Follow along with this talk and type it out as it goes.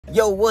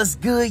Yo, what's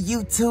good,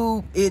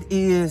 YouTube? It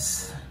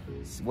is,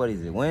 what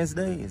is it,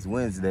 Wednesday? It's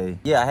Wednesday.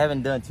 Yeah, I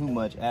haven't done too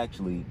much,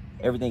 actually.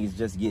 Everything is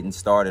just getting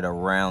started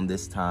around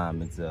this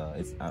time. It's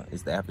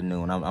the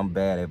afternoon. I'm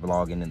bad at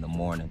vlogging in the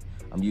morning.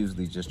 I'm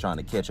usually just trying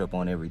to catch up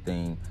on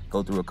everything,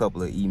 go through a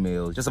couple of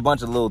emails, just a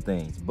bunch of little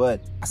things.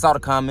 But I saw the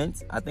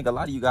comments. I think a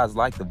lot of you guys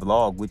like the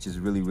vlog, which is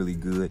really, really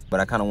good. But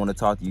I kind of want to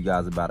talk to you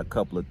guys about a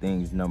couple of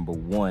things. Number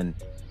one,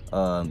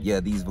 yeah,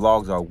 these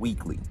vlogs are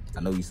weekly. I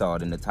know you saw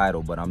it in the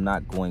title, but I'm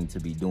not going to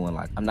be doing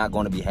I'm not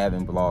going to be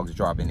having vlogs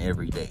dropping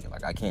every day.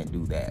 Like, I can't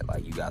do that.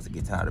 Like, you guys will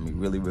get tired of me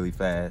really, really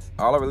fast.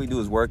 All I really do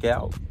is work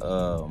out,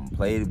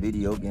 play the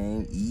video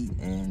game, eat,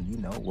 and, you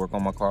know, work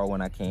on my car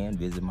when I can,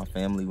 visit my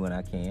family when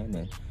I can,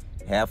 and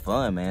have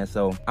fun, man.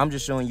 So I'm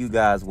just showing you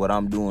guys what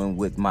I'm doing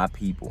with my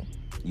people.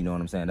 You know what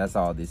I'm saying? That's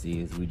all this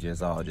is. We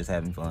just all just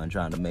having fun,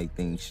 trying to make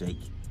things shake.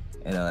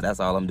 And that's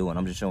all I'm doing.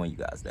 I'm just showing you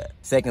guys that.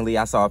 Secondly,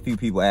 I saw a few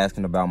people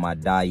asking about my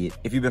diet.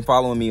 If you've been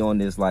following me on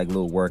this like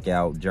little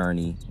workout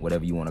journey,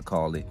 whatever you want to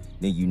call it,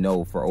 then you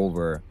know for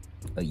over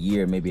a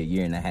year, maybe a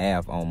year and a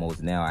half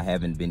almost now, I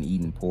haven't been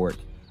eating pork.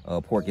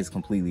 Pork is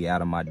completely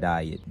out of my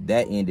diet.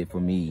 That ended for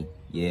me,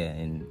 yeah,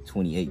 in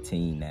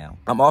 2018 now.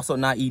 I'm also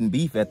not eating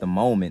beef at the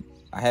moment.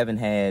 I haven't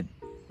had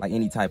like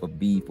any type of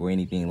beef or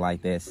anything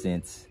like that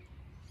since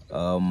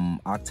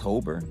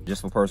October.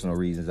 Just for personal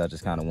reasons, I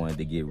just kind of wanted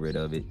to get rid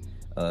of it.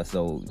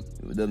 So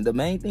the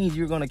main things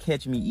you're gonna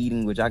catch me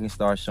eating, which I can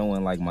start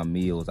showing like my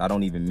meals. I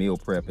don't even meal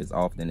prep as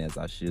often as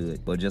I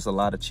should, but just a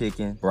lot of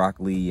chicken,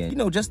 broccoli, and you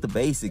know, just the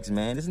basics,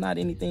 man. It's not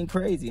anything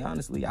crazy,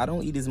 honestly. I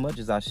don't eat as much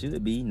as I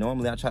should be.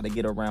 Normally I try to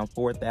get around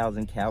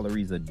 4,000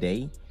 calories a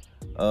day.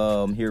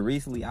 Here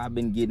recently I've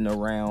been getting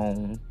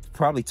around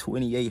probably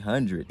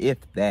 2,800, if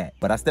that.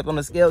 But I stepped on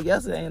the scale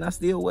yesterday and I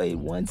still weighed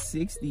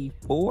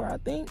 164, I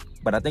think.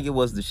 But I think it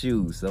was the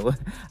shoes. So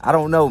I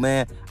don't know,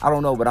 man. I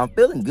don't know, but I'm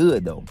feeling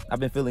good though. I've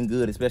been feeling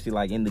good, especially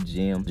like in the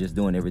gym, just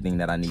doing everything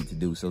that I need to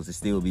do. So to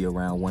still be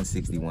around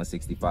 160,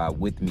 165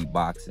 with me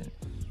boxing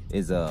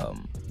is,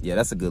 yeah,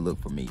 that's a good look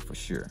for me, for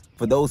sure.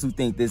 For those who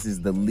think this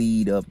is the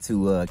lead up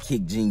to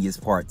Kick Genius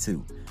Part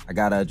 2, I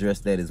gotta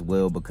address that as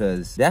well,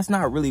 because that's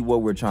not really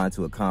what we're trying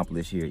to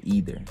accomplish here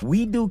either.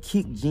 We do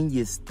Kick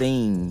Genius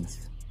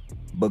things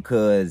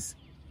because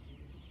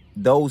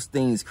those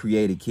things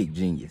created Kick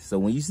Genius. So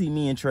when you see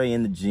me and Trey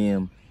in the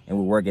gym and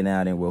we're working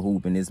out and we're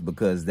hooping, it's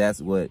because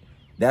that's what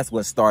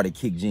started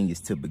Kick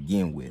Genius to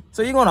begin with.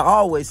 So you're gonna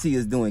always see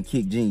us doing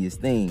Kick Genius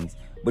things,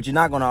 but you're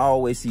not gonna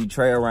always see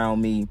Trey around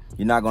me.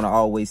 You're not gonna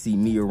always see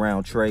me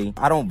around Trey.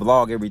 I don't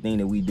vlog everything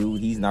that we do.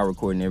 He's not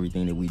recording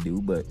everything that we do,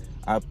 but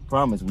I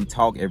promise we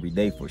talk every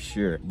day for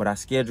sure. But our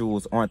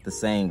schedules aren't the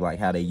same like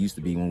how they used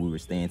to be when we were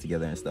staying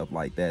together and stuff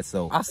like that.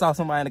 So I saw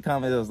somebody in the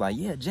comments that was like,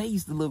 yeah, Jay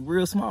used to look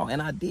real small.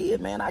 And I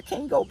did, man. I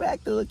can't go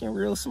back to looking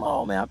real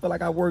small, man. I feel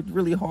like I worked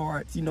really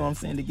hard, you know what I'm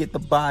saying, to get the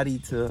body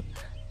to,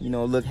 you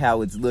know, look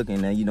how it's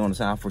looking. And you know what I'm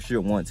saying, I for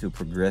sure want to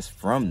progress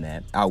from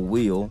that. I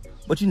will.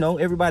 But you know,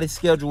 everybody's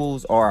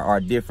schedules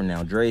are different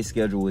now. Dre's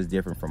schedule is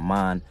different from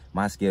mine.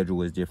 My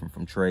schedule is different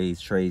from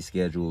Trey's. Trey's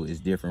schedule is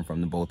different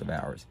from the both of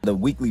ours. The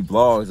weekly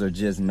vlogs are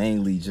just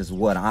mainly just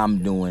what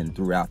I'm doing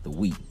throughout the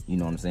week. You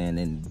know what I'm saying?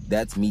 And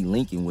that's me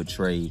linking with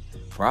Trey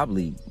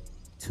probably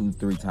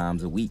 2-3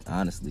 times a week,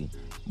 honestly.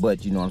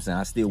 But you know what I'm saying,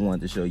 I still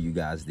wanted to show you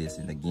guys this,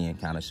 and again,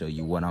 kind of show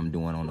you what I'm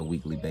doing on a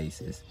weekly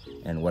basis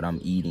and what I'm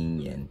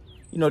eating, and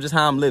you know, just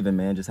how I'm living,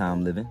 man, just how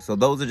I'm living. So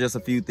those are just a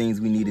few things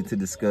we needed to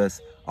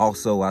discuss.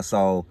 Also, I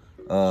saw,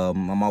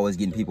 I'm always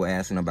getting people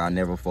asking about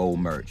Neverfold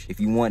merch. If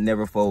you want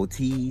Neverfold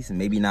tees,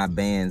 maybe not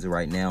bands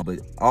right now,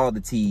 but all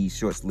the tees,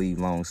 short sleeve,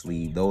 long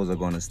sleeve, those are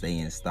gonna stay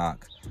in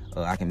stock.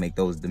 I can make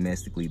those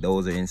domestically.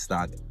 Those are in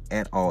stock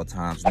at all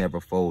times,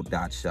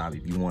 neverfold.shop.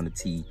 If you want a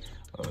tee,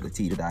 the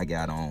tee that I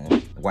got on,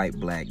 white,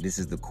 black, this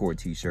is the core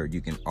t-shirt. You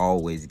can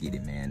always get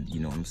it, man. You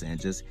know what I'm saying?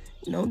 Just,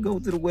 you know, go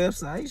to the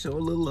website, show a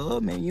little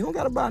love, man. You don't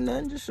gotta buy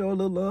nothing, just show a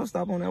little love.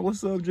 Stop on that,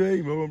 what's up,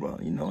 Jay, blah, blah, blah.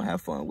 You know,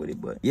 have fun with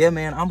it. But yeah,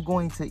 man, I'm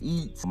going to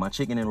eat my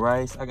chicken and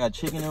rice. I got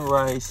chicken and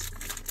rice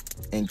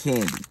and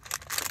candy.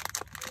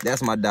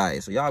 That's my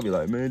diet. So y'all be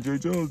like, man, Jay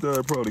Jones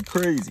diet probably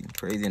crazy.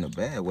 Crazy in a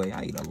bad way.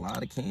 I eat a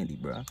lot of candy,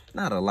 bro.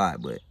 Not a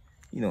lot, but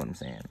you know what I'm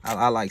saying.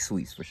 I like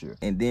sweets for sure.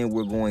 And then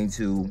we're going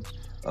to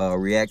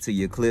react to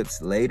your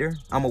clips later.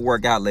 I'm gonna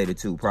work out later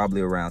too, probably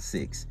around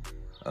 6.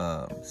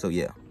 So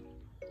yeah,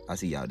 I'll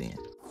see y'all then.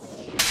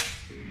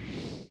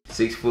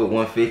 6 foot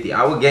 150.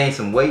 I would gain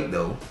some weight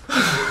though.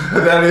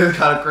 That is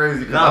kind of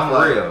crazy. Not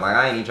for real. Like,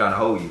 I ain't even trying to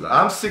hold you. Like,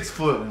 I'm 6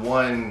 foot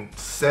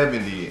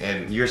 170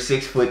 and you're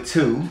 6 foot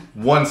 2.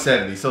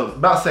 170. So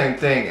about same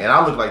thing. And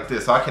I look like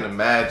this, so I can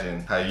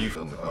imagine how you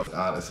feel.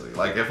 Honestly,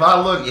 like if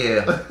I look,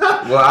 yeah.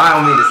 Well, I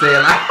don't mean to say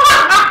it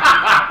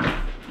like.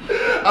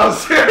 I'm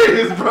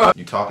serious, bro.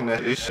 You talking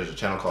that ish? There's a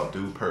channel called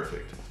Dude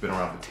Perfect. It's been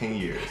around for 10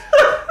 years.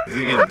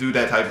 He can do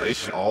that type of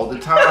ish all the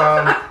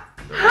time.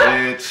 The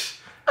rich.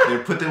 They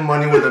put their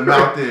money where their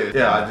mouth is.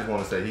 Yeah, I just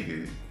want to say he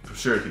could, for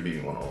sure, he could beat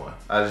me one-on-one.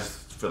 I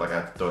just feel like I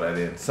have to throw that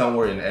in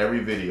somewhere in every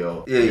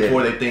video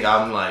before they think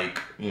I'm like,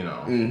 you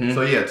know.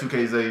 So yeah, 2K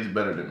is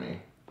better than me.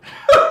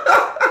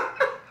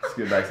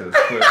 Let's get back to this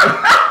clip.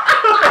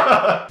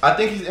 I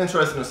think he's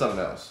interested in something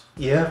else.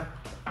 Yeah.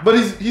 But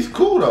he's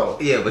cool though.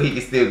 Yeah, but he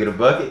can still get a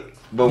bucket.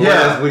 But what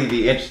Yeah. else would he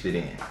be interested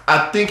in?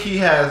 I think he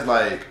has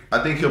like,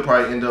 I think he'll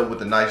probably end up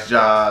with a nice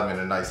job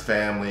and a nice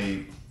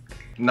family.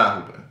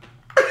 Not hooping.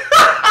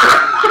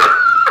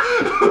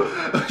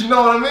 You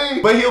know what I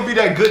mean? But he'll be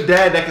that good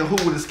dad that can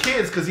hoop with his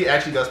kids because he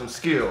actually got some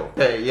skill.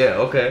 Hey, yeah,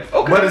 okay.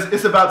 But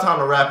it's about time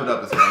to wrap it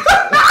up, is what I'm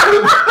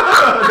saying.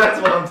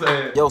 That's what I'm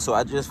saying. Yo, so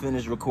I just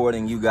finished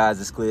recording you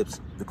guys' clips,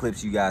 the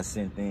clips you guys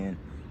sent in.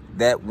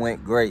 That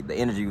went great. The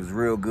energy was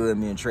real good.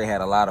 Me and Trey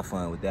had a lot of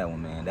fun with that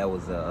one, man. That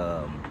was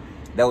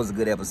a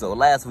good episode.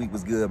 Last week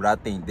was good, but I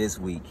think this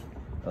week,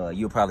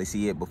 you'll probably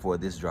see it before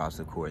this drops,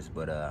 of course.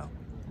 But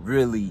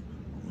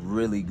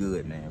really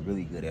good, man.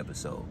 Really good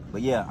episode.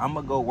 But yeah, I'm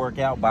gonna go work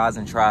out, buys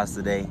and tries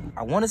today.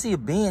 I want to see a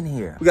Ben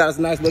here. We got us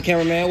a nice little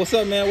cameraman. What's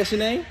up, man? What's your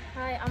name?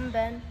 Hi, I'm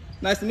Ben.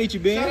 Nice to meet you,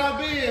 Ben. Shout out,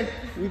 Ben.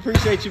 We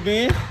appreciate you,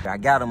 Ben. I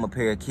got him a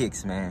pair of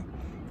kicks, man.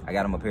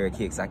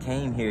 I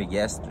came here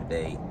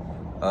yesterday,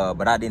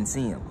 but I didn't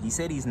see him. He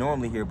said he's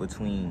normally here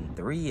between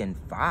 3 and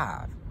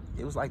 5.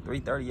 It was like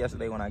 3:30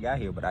 yesterday when I got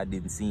here, but I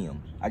didn't see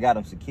him. I got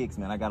him some kicks,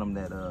 man. I got him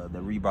that the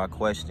Reebok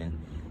Question.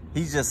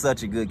 He's just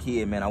such a good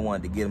kid, man. I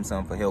wanted to get him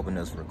something for helping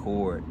us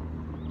record,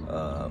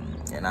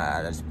 and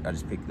I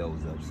just picked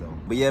those up. So,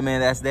 but yeah,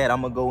 man, that's that.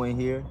 I'm gonna go in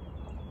here,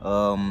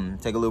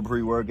 take a little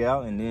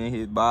pre-workout, and then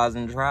hit buys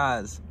and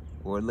tries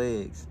or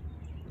legs.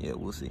 Yeah,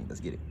 we'll see. Let's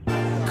get it.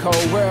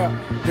 Cold world,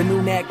 the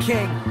new Nat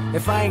King.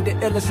 If I ain't the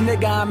illest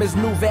nigga, I'm his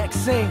new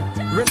vaccine.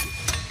 Really,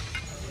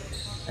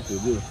 I feel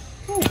good.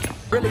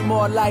 really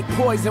more like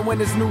poison when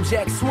this new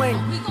jack swing.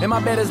 And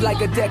my bed is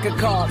like a deck of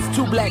cards,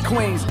 2 black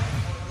queens.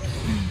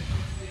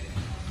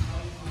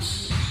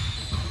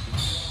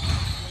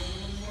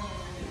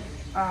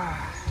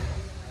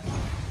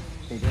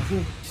 Hey, that's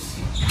it.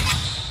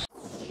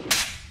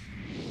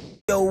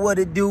 Yo, what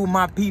it do,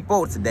 my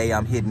people? Today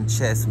I'm hitting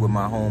chest with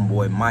my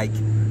homeboy Mike.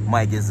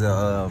 Mike is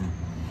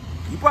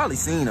you probably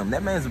seen him.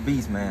 That man's a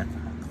beast, man.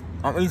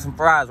 I'm eating some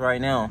fries right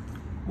now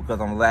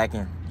because I'm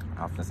lacking.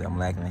 I was gonna say I'm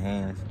lacking the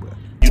hands, but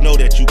you know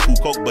that you cool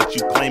coke, but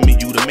you claiming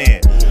you the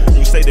man.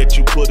 You say that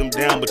you put them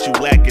down, but you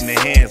lacking the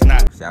hands.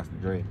 Not shouts to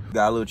Dre.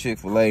 Got a little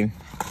Chick-fil-A.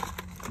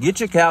 Get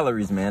your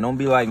calories, man. Don't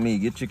be like me.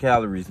 Get your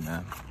calories,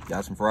 man.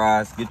 Got some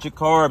fries. Get your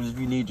carbs if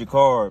you need your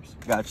carbs.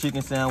 Got a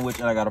chicken sandwich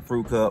and I got a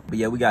fruit cup. But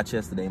yeah, we got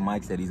chest today.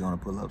 Mike said he's gonna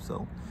pull up,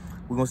 so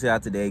we're gonna see how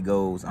today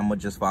goes. I'm gonna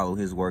just follow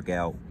his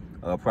workout.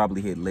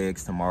 Probably hit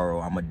legs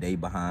tomorrow. I'm a day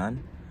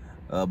behind.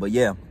 But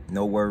yeah,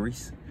 no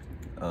worries.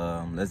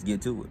 Let's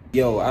get to it.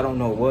 Yo, I don't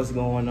know what's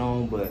going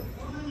on, but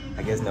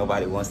I guess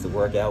nobody wants to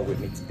work out with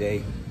me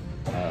today.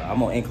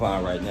 I'm on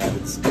incline right now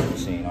with the Smith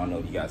machine. I don't know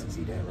if you guys can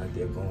see that right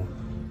there, boom.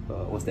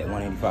 What's that,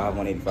 185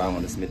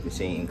 on the Smith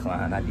machine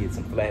incline. I did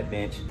some flat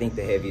bench. I think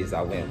the heaviest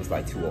I went was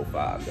like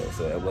 205 though,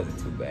 so that wasn't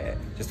too bad.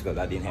 Just because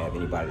I didn't have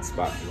anybody to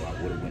spot me,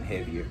 I would have went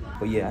heavier.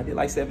 But yeah, I did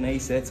like 7 to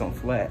 8 sets on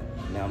flat.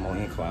 Now I'm on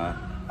incline.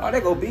 Oh,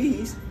 there go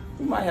Bees.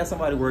 We might have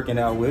somebody working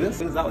out with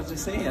us. As I was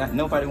just saying,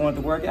 nobody wanted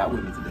to work out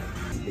with me today.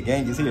 The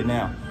gang is here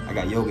now. I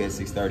got yoga at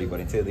 6:30,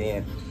 but until the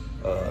end,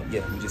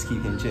 yeah, we just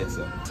keep hitting chest.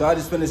 So I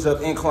just finished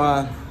up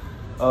incline.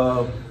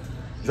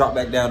 Dropped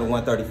back down to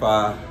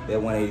 135. That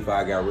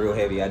 185 got real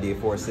heavy. I did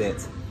 4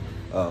 sets,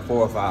 4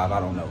 or 5, I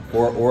don't know.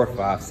 4 or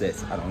 5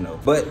 sets, I don't know.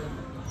 But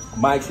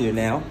Mike's here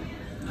now.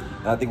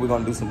 And I think we're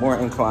gonna do some more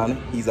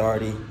inclining. He's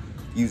already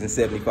using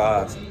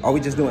 75s. Are we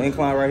just doing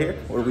incline right here?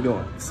 What are we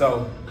doing?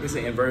 So it's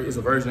a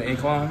version of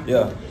incline.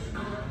 Yeah.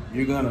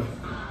 You're gonna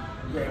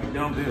grab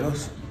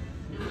dumbbells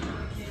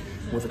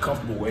with a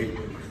comfortable weight.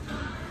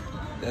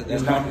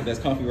 That's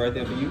comfy right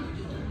there for you?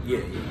 Yeah.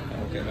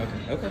 Okay.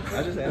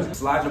 I just asked.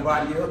 Slide your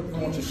body up.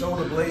 You want your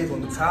shoulder blades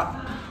on the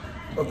top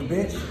of the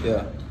bench.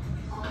 Yeah.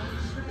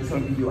 It's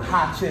gonna give you a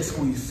high chest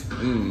squeeze.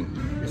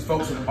 It's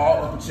focusing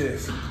all upper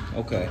chest.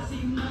 Okay.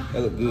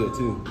 That look good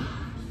too.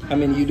 How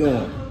many you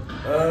doing?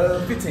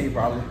 15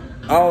 probably.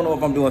 I don't know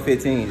if I'm doing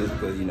 15 just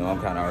because, you know,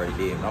 I'm kind of already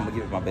dead, but I'm gonna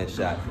give it my best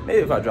shot.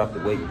 Maybe if I drop the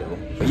weight though.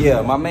 But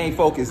yeah, my main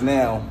focus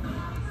now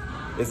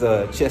is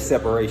chest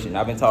separation.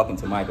 I've been talking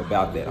to Mike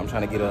about that. I'm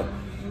trying to get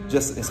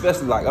just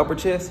especially like upper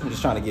chest, I'm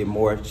just trying to get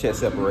more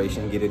chest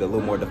separation, get it a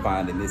little more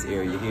defined in this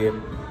area here,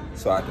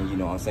 so I can, you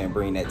know what I'm saying,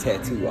 bring that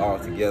tattoo all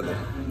together.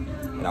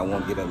 And I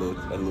want to get a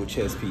little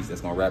chest piece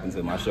that's gonna wrap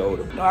into my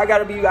shoulder. No, I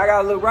gotta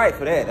look right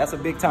for that. That's a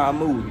big time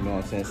move, you know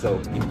what I'm saying? So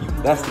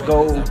that's the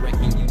goal.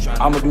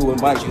 I'm gonna do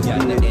what Mike just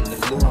did.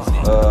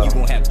 You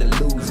gon' have to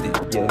lose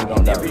it. Yeah, we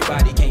gonna die.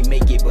 Everybody can't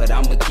make it, but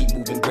I'ma keep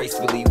moving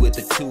gracefully with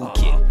the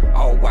toolkit.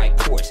 All white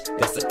Porsche,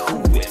 that's a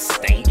cool whip.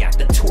 Stain got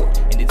the torque,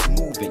 and it's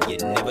moving. You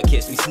never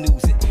catch me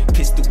snoozing.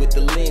 Pistol with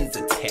the lens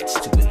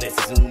attached to it.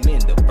 Let's zoom in.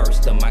 The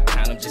first of my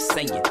kind, I'm just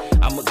saying.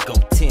 I'ma go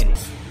 10.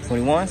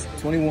 21s?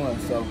 21.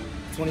 So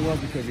 21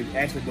 because you're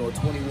actually doing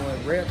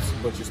 21 reps,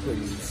 but you're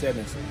splitting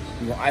 7.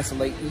 You're gonna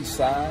isolate each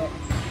side.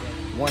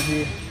 One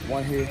here,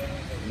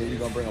 and then you're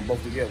gonna bring them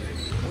both together.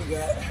 We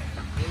got.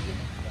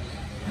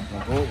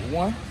 Go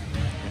 1.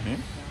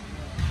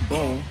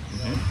 Boom.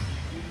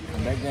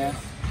 Come back down.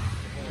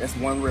 That's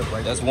 1 rep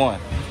right That's there. 1.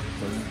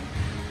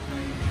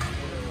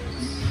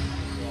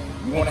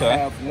 You want to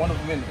have one of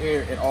them in the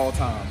air at all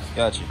times.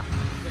 Gotcha.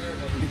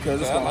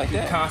 Because it's going to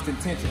keep constant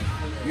tension.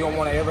 You don't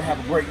want to ever have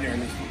a break during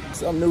this.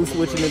 Something new,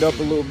 switching it up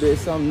a little bit.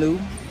 Something new,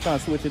 trying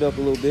to switch it up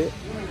a little bit.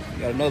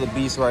 Got another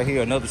beast right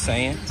here, another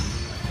Saiyan.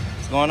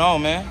 What's going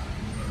on, man?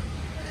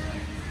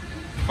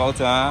 Full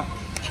time.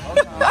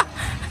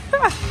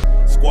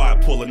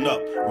 Squad pulling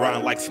up,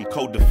 riding like some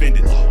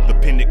co-defendants.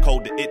 Dependent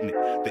code to it,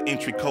 the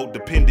entry code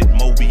dependent.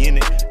 Moby in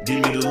it,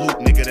 give me the loot,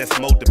 nigga, that's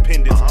more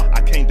dependence.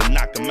 I came to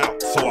knock them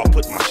out, so I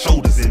put my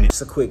shoulders in it.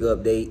 Just a quick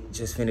update,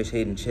 just finished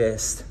hitting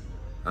chest.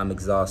 I'm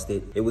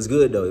exhausted. It was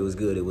good though, it was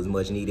good. It was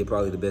much needed,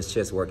 probably the best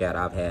chest workout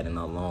I've had in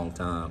a long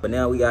time. But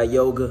now we got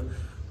yoga.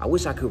 I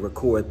wish I could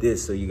record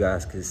this so you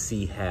guys could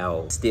see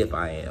how stiff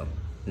I am.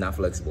 Not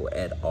flexible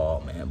at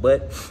all, man.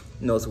 But,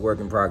 you know, it's a work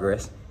in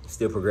progress.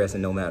 Still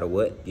progressing no matter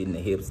what. Getting the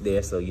hips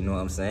there, so you know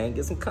what I'm saying.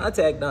 Get some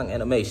contact dunk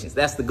animations.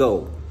 That's the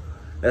goal.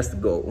 That's the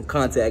goal.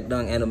 Contact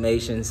dunk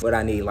animations. What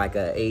I need, like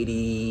a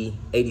 80,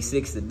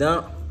 86 to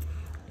dunk.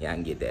 Yeah, I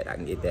can get that. I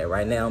can get that.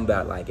 Right now, I'm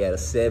about like at a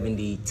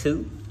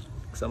 72.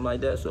 Something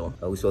like that. So,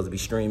 we're supposed to be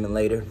streaming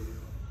later.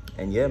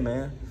 And yeah,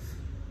 man.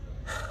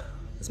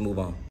 Let's move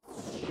on.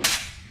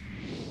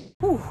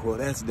 Whew, well,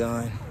 that's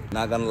done.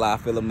 Not gonna lie, I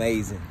feel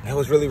amazing. It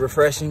was really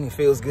refreshing. It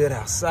feels good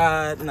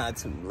outside, not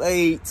too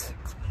late.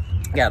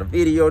 Got a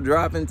video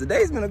dropping.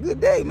 Today's been a good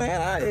day,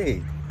 man.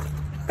 Hey,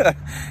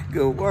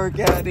 good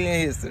workout in,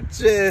 hit some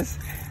chest.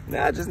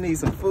 Now I just need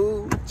some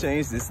food,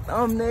 change this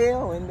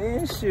thumbnail, and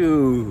then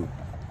shoot.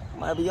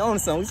 Might be on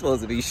something. We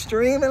supposed to be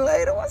streaming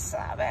later. What's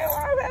up, man?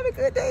 Why I'm having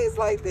good days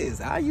like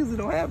this? I usually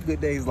don't have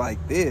good days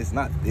like this,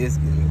 not this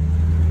good.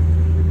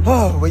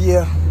 Oh, but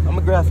yeah, I'm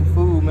gonna grab some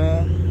food,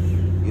 man.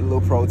 Get a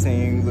little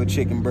protein, a little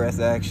chicken breast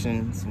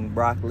action, some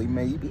broccoli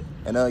maybe.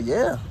 And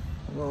yeah,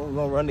 we're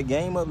gonna run the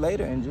game up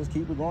later and just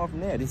keep it going from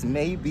there. This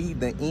may be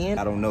the end.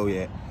 I don't know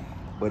yet,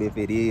 but if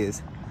it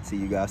is, see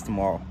you guys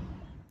tomorrow.